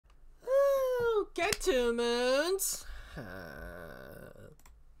get 2 moons.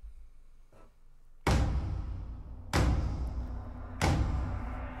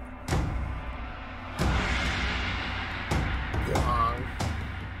 Long.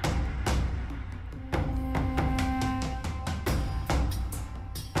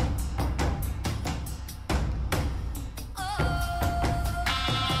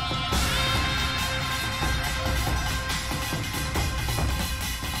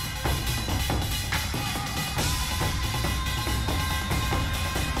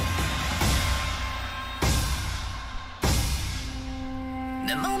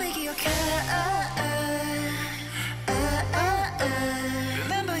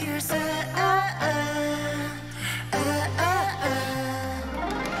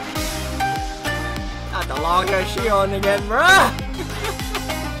 Longer Shion again, bruh!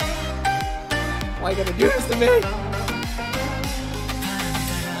 Why you gonna do this to me?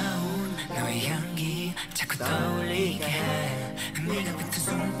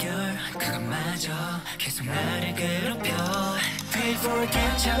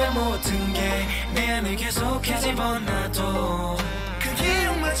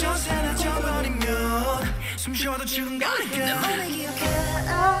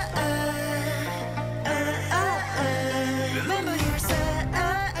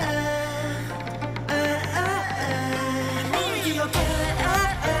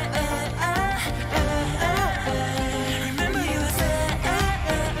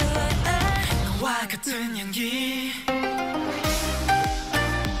 같은 연기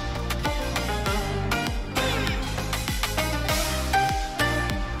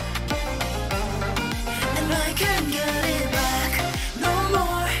And I can't get it back no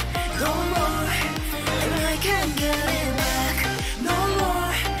more, no more And I can't get it back no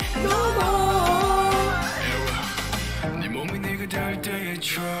more, no more 네 몸이 내가 닿을 때의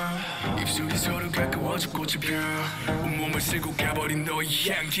추억 입술이 서로 가까워져 꽃이 펴 온몸을 쓸고 가버린 너의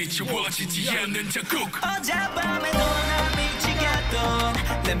향기 지워지지 않는 자국 어젯밤에 너나 미치겠던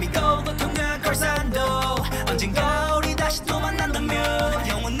Let me go 고통과 걸산도 언젠가 우리 다시 또 만난다면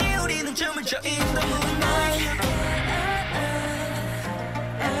영원히 우리는 춤을 춰 in the moonlight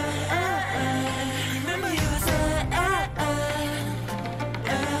Remember you said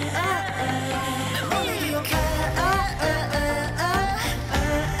내 몸이 기억해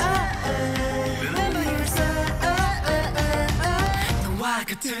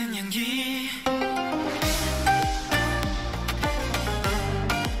같은 연기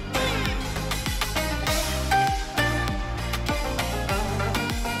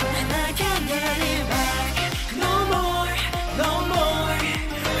And I can't get it back no more, no more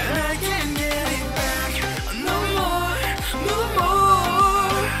And I can't get it back no more, no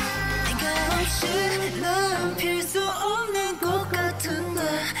more 네가 없이 난 필 수 없는 것 같은데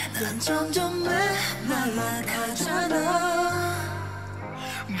난 점점 날아가잖아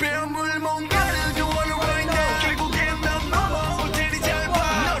배물 뭔가를 좋아하는 right now 결국엔 난 넘어올 테니 잘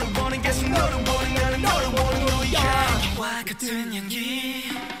봐 너를 보는 계속 너를 보는 나는 너를 보는 너의 향기와 같은 연기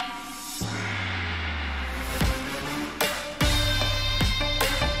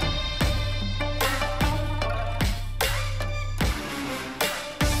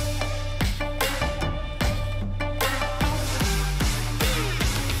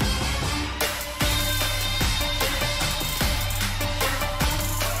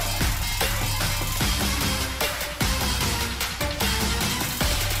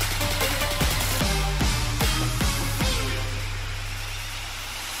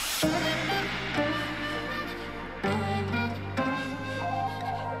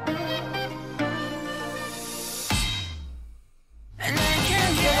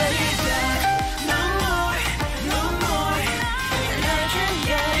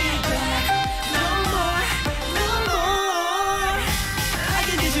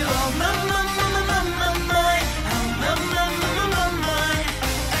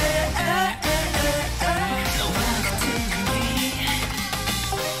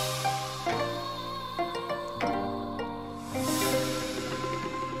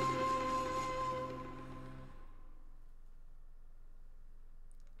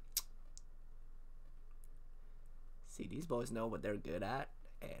See, these boys know what they're good at,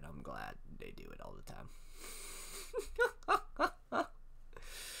 and I'm glad they do it all the time.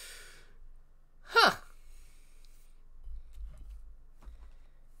 Huh.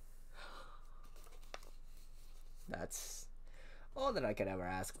 That's all that I could ever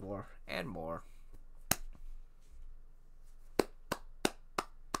ask for, and more.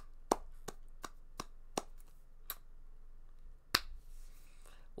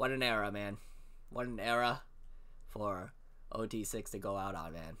 What an era, man. What an era for OT6 to go out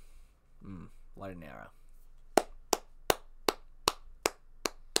on, man. What an era.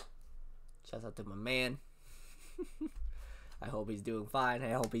 Shouts out to my man. I hope he's doing fine.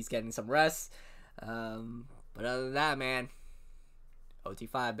 I hope he's getting some rest. But other than that, man,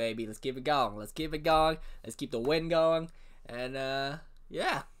 OT5, baby. Let's keep it going. Let's keep it going. Let's keep the win going. And,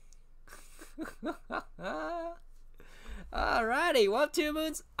 yeah. Alrighty. 1, 2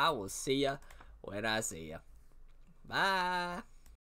 moons. I will see ya when I see ya. Bye.